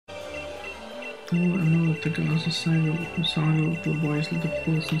I know that the girls decided the song the boys need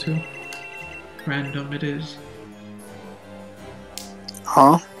to listen to. Random it is.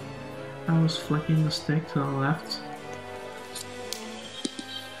 Huh? I was flicking the stick to the left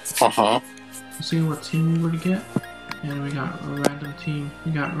Uh-huh. to see what team we would get, and we got a random team.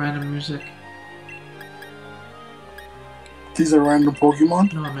 We got random music. These are random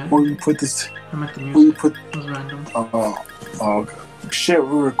Pokemon? No, I meant. Where you put this? I meant the Where you music. put? It was random. Oh, shit!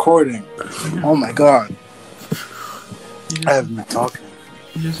 We're recording. Yeah. Oh my god! You I haven't been talking.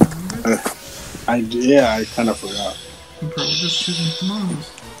 You just remembered? I kind of forgot. Bro, just shooting commandos.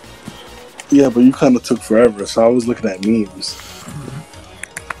 Yeah, but you kind of took forever, so I was looking at memes.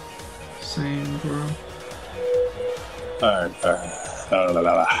 Same, bro.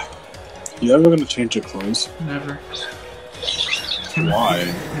 Alright. You ever gonna change your clothes? Never. Why?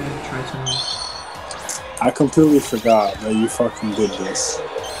 And try to. I completely forgot that you fucking did this.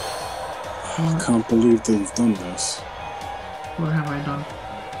 I can't believe that you've done this. What have I done?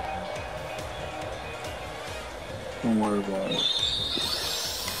 Don't worry about it.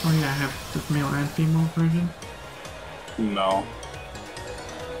 Oh yeah, I have the male and female version. No.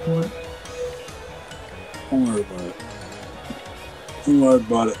 What? Don't worry about it. Don't worry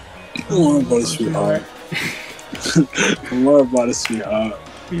about it. Don't worry about it, sweetheart. Don't worry about it, sweetheart.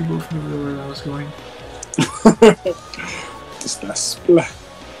 We both knew where I was going. Just that splat.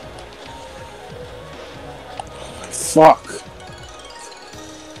 Fuck.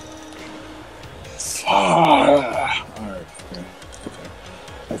 Fuck. Alright, okay.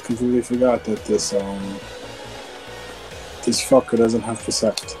 I completely forgot that this fucker doesn't have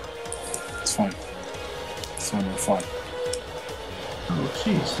Percept. It's fine. It's fine, we're fine. Oh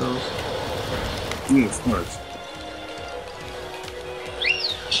jeez, those. Yeah, of course.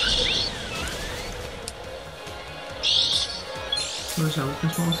 What is that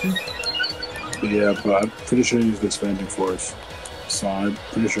weakness policy? Yeah, but I'm pretty sure he's expanding force. So I'm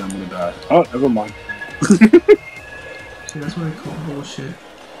pretty sure I'm gonna die. Oh, never mind. See, that's what I call bullshit.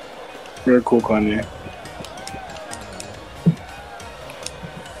 Very cool, Kanye.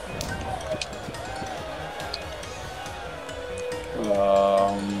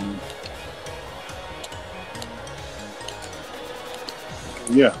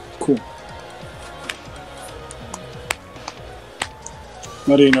 Yeah, cool.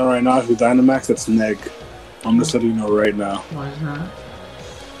 Letting you know right now, if you Dynamax, that's neg. I'm just letting you know right now. Why is that?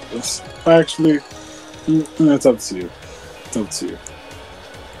 It's actually, it's up to you. It's up to you.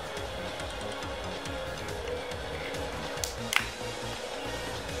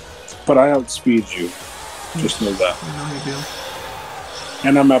 But I outspeed you. Just know that. I know you do.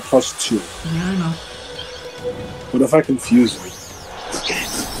 And I'm at +2. Yeah, I know. What if I confuse you?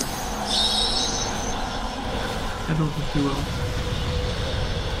 I don't think you will.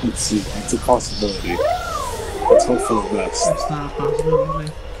 Let's see. It's a possibility. Let's hope for the best. It's not a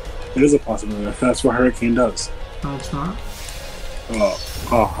possibility. It is a possibility. That's what Hurricane does. No, it's not.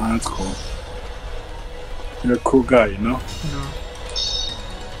 Oh, that's cool. You're a cool guy, you know? No.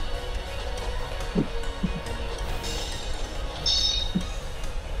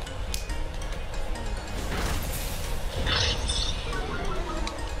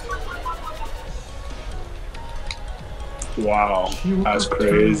 Wow, that's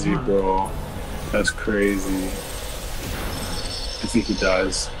crazy, bro. That's crazy. I think he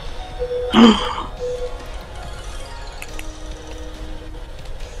dies.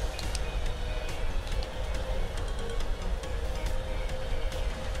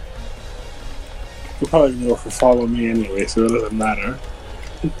 You're probably gonna go for follow me anyway, so it doesn't matter.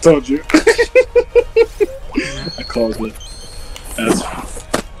 Told you. I called it. That's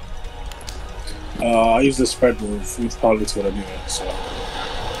I use the spread move. It's probably what I'm doing, so.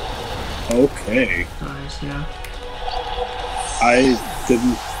 Okay. Nice, yeah. I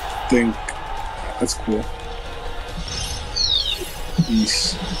didn't think. That's cool.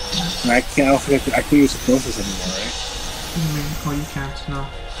 Yeesh. And I don't think I can use Hypnosis anymore, right? Oh, you can't, no.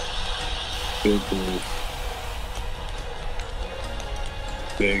 Big move.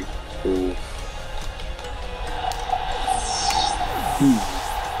 Big move.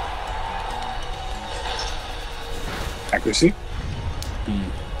 Accuracy?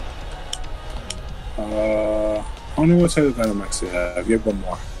 How many more types of Dynamax do you have? You have one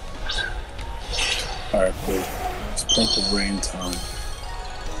more. Alright, cool. It's Purple Rain time.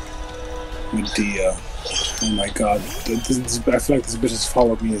 Medea. Oh my god. I feel like this bitch has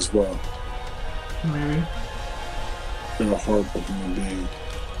followed me as well. Maybe. You're a horrible human being.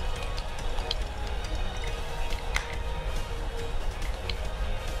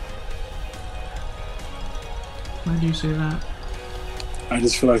 Why do you say that? I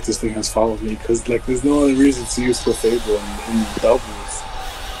just feel like this thing has followed me because like there's no other reason to use Clefable in doubles.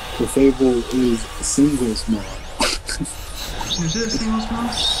 Clefable is singles mod. Is it a singles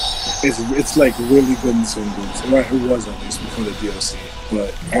mod? It's like really good in singles. Right, it was at least before the DLC.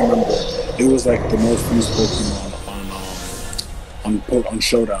 But I remember it was like the most used Pokemon on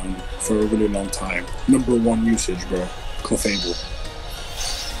Showdown for a really long time. #1 usage, bro. Clefable.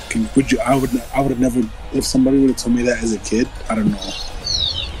 Would you? I would have never. If somebody would have told me that as a kid, I don't know.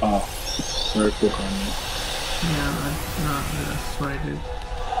 Very quick on you. Yeah, that's what I did.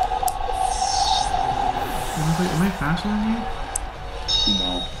 Am I faster than you?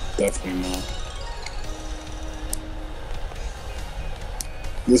 No, definitely not.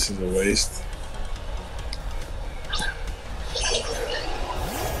 This is a waste.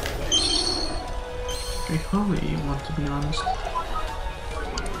 I probably want to be honest.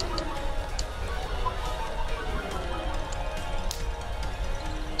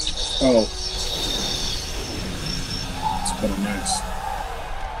 Oh. It's kind of nice.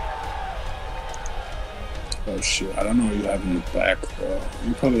 Oh shit, I don't know what you have in the back though.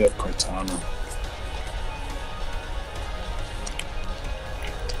 You probably have Cortana.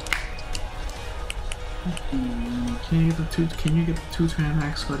 Can you get the 2-turn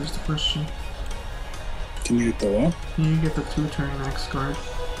max card is the question. Can you get the what? Can you get the 2-turn max card?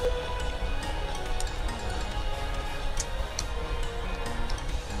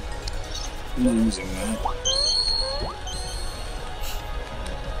 I'm not using that.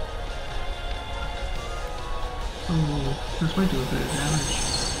 Oh, this might do a bit of damage.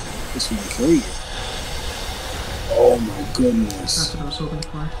 This might kill you. Oh my goodness. That's what I was hoping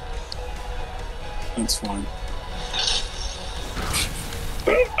for. That's fine.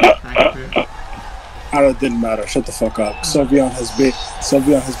 It didn't matter. Shut the fuck up. Sylveon has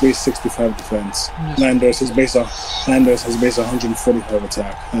base 65 defense. Landorus has base 145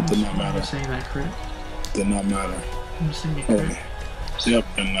 attack. That did not matter. I'm saying that crit. Did not matter. I'm saying it crit. Yep,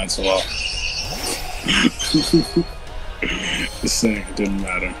 and that's a lot. Just saying it didn't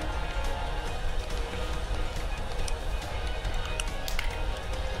matter.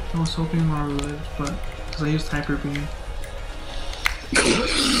 I was hoping Maru lived, but because I used Hyper Beam.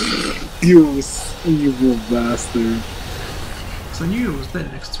 You evil bastard. Because I knew it was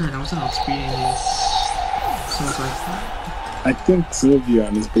dead next turn. I wasn't outspeeding you. So it's like. I think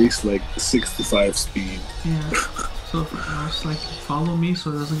Sylveon is base like 65 speed. Yeah. So I was like, follow me so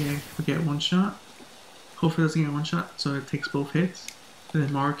it doesn't get one shot. Hopefully it doesn't get one shot, so it takes both hits. And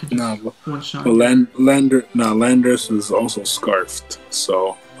then Maru can just one shot. But Landorus is also scarfed,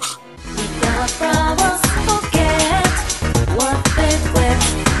 so.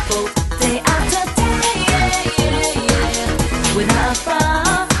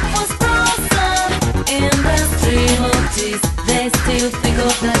 They still think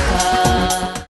of that.